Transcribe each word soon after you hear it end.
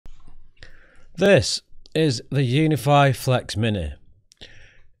This is the UniFi Flex-Mini.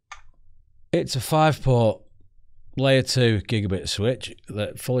 It's a 5-port layer 2 gigabit switch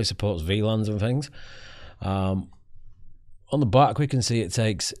that fully supports VLANs and things. On the back we can see it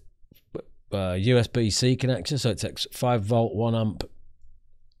takes USB-C connection, so it takes 5 volt 1 amp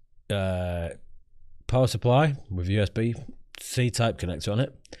power supply with USB-C type connector on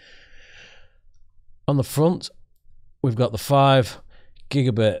it. On the front we've got the 5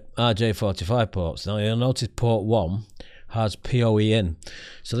 gigabit RJ45 ports. Now you'll notice port 1 has PoE in,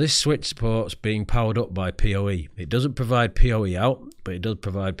 so this switch supports being powered up by PoE. It doesn't provide PoE out, but it does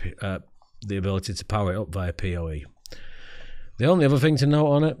provide the ability to power it up via PoE. The only other thing to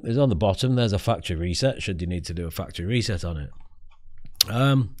note on it is on the bottom there's a factory reset, should you need to do a factory reset on it.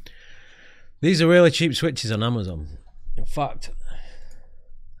 These are really cheap switches on Amazon. In fact,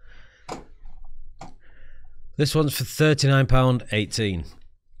 this one's for £39.18.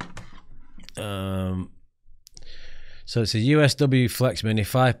 So it's a USW-Flex-Mini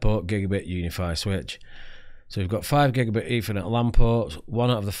 5-port gigabit UniFi switch. So we've got 5 gigabit Ethernet LAN ports.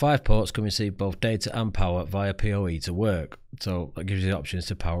 One out of the 5 ports can receive both data and power via PoE to work. So that gives you the options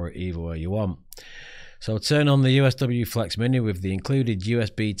to power it either way you want. So turn on the USW Flex-Mini with the included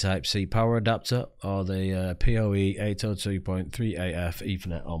USB Type-C power adapter or the PoE 802.38F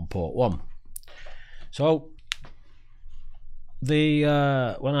Ethernet on port 1. So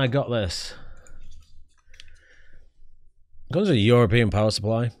when I got this, because of a European power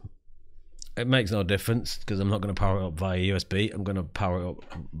supply, it makes no difference because I'm not going to power it up via USB. I'm going to power it up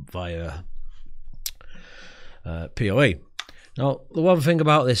via PoE. Now, the one thing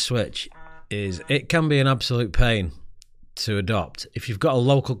about this switch is it can be an absolute pain to adopt. If you've got a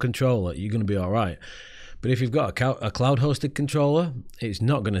local controller, you're going to be all right. But if you've got a cloud-hosted controller, it's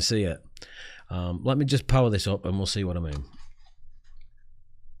not going to see it. Let me just power this up and we'll see what I mean.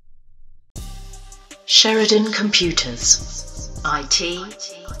 Sheridan Computers, IT,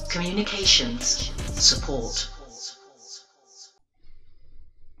 communications, support.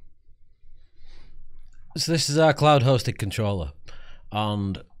 So this is our cloud-hosted controller,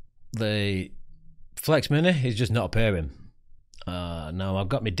 and the Flex-Mini is just not appearing. Now I've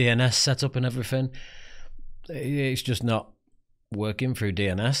got my DNS set up and everything. It's just not working through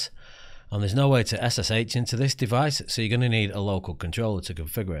DNS, and there's no way to SSH into this device, so you're going to need a local controller to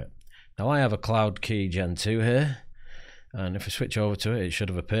configure it. Now I have a Cloud Key Gen 2 here, and if I switch over to it, it should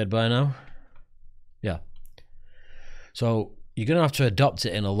have appeared by now. Yeah. So you're going to have to adopt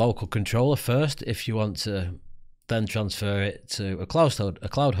it in a local controller first if you want to then transfer it to a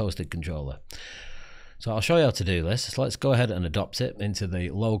cloud-hosted controller. So I'll show you how to do this. So let's go ahead and adopt it into the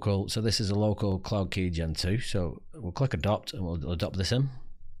local. So this is a local Cloud Key Gen 2. So we'll click adopt and we'll adopt this in.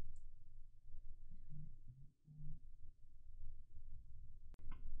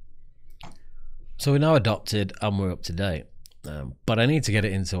 So we're now adopted and we're up to date, but I need to get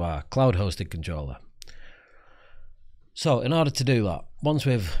it into our cloud-hosted controller. So in order to do that, once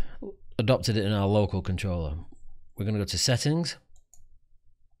we've adopted it in our local controller, we're going to go to settings,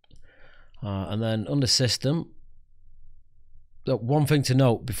 and then under system, one thing to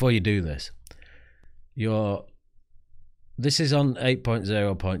note before you do this, this is on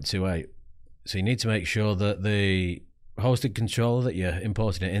 8.0.28, so you need to make sure that the hosted controller that you're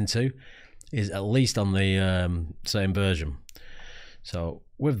importing it into is at least on the same version. So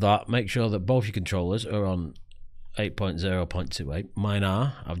with that, make sure that both your controllers are on 8.0.28. Mine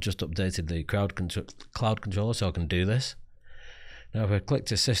are. I've just updated the cloud controller so I can do this. Now if I click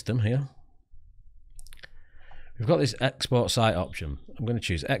to system here, we've got this export site option. I'm going to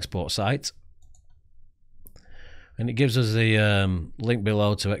choose export site, and it gives us the link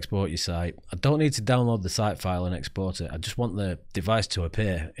below to export your site. I don't need to download the site file and export it. I just want the device to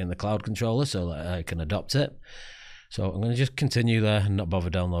appear in the cloud controller so that I can adopt it. So I'm going to just continue there and not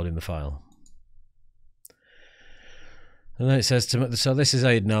bother downloading the file. And then it says, so this is how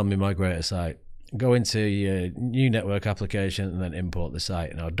you'd normally migrate a site. Go into your new network application and then import the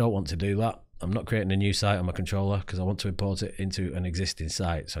site. Now I don't want to do that. I'm not creating a new site on my controller because I want to import it into an existing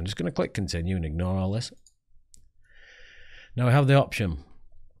site. So I'm just going to click continue and ignore all this. Now we have the option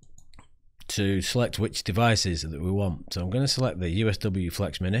to select which devices that we want. So I'm going to select the USW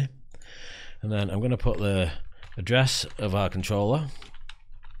Flex-Mini, and then I'm going to put the address of our controller,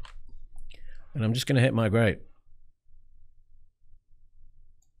 and I'm just going to hit migrate.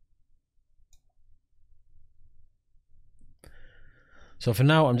 So for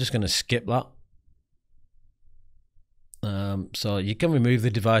now I'm just going to skip that. So you can remove the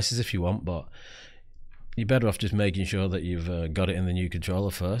devices if you want, but you're better off just making sure that you've got it in the new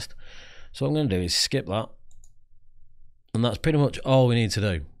controller first. So what I'm going to do is skip that, and that's pretty much all we need to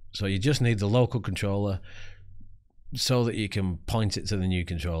do. So you just need the local controller so that you can point it to the new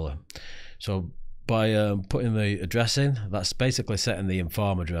controller. So by putting the address in, that's basically setting the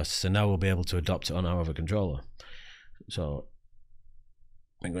inform address. So now we'll be able to adopt it on our other controller. So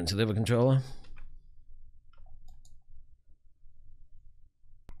I'm going to the other controller.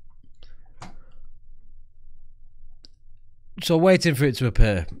 So waiting for it to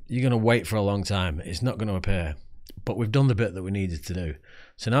appear, you're going to wait for a long time. It's not going to appear, but we've done the bit that we needed to do.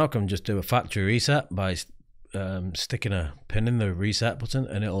 So now I can just do a factory reset by sticking a pin in the reset button,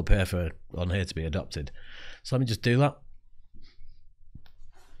 and it'll appear for on here to be adopted. So let me just do that.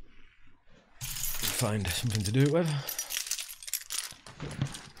 Find something to do it with.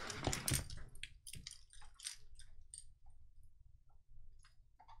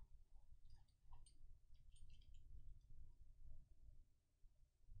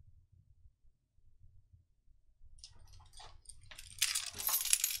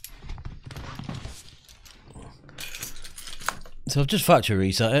 So I've just factory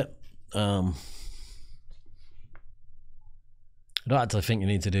reset it. I don't actually think you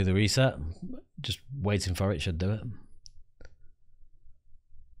need to do the reset. Just waiting for it should do it.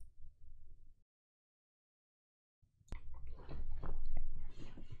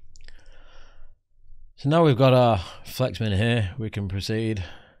 So now we've got our Flex-Mini here, we can proceed.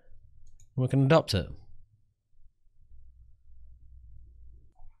 We can adopt it.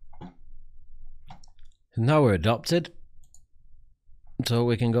 So now we're adopted. So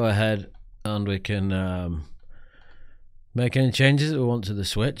we can go ahead and we can make any changes that we want to the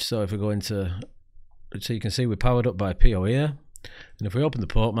switch. So if we go into, so you can see we're powered up by PoE here, and if we open the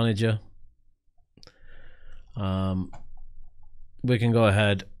port manager, we can go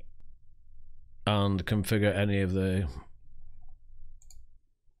ahead and configure any of the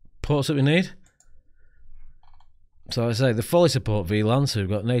ports that we need. So I say they fully support VLAN, so we've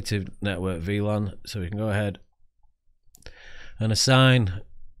got native network VLAN, so we can go ahead and assign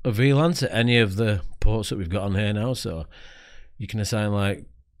a VLAN to any of the ports that we've got on here now. So you can assign like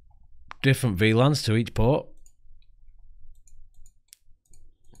different VLANs to each port.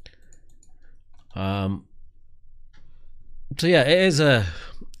 So yeah, it is a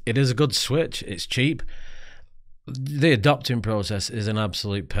good switch. It's cheap. The adopting process is an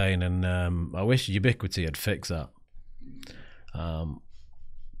absolute pain, and I wish Ubiquiti had fixed that.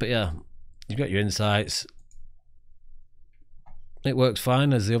 But yeah, you've got your insights. It works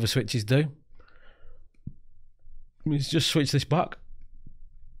fine as the other switches do. Let's just switch this back.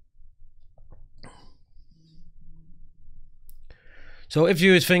 So if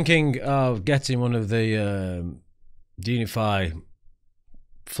you was thinking of getting one of the UniFi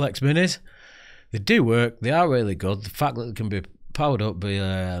Flex-Minis, they do work. They are really good. The fact that they can be powered up by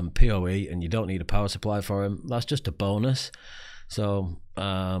PoE and you don't need a power supply for them, that's just a bonus. So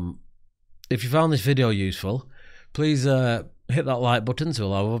if you found this video useful, please hit that like button to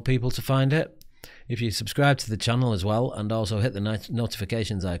allow other people to find it. If you subscribe to the channel as well, and also hit the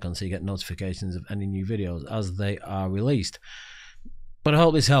notifications icon so you get notifications of any new videos as they are released. But I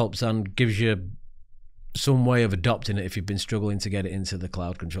hope this helps and gives you some way of adopting it if you've been struggling to get it into the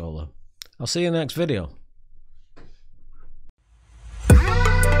cloud controller. I'll see you in the next video.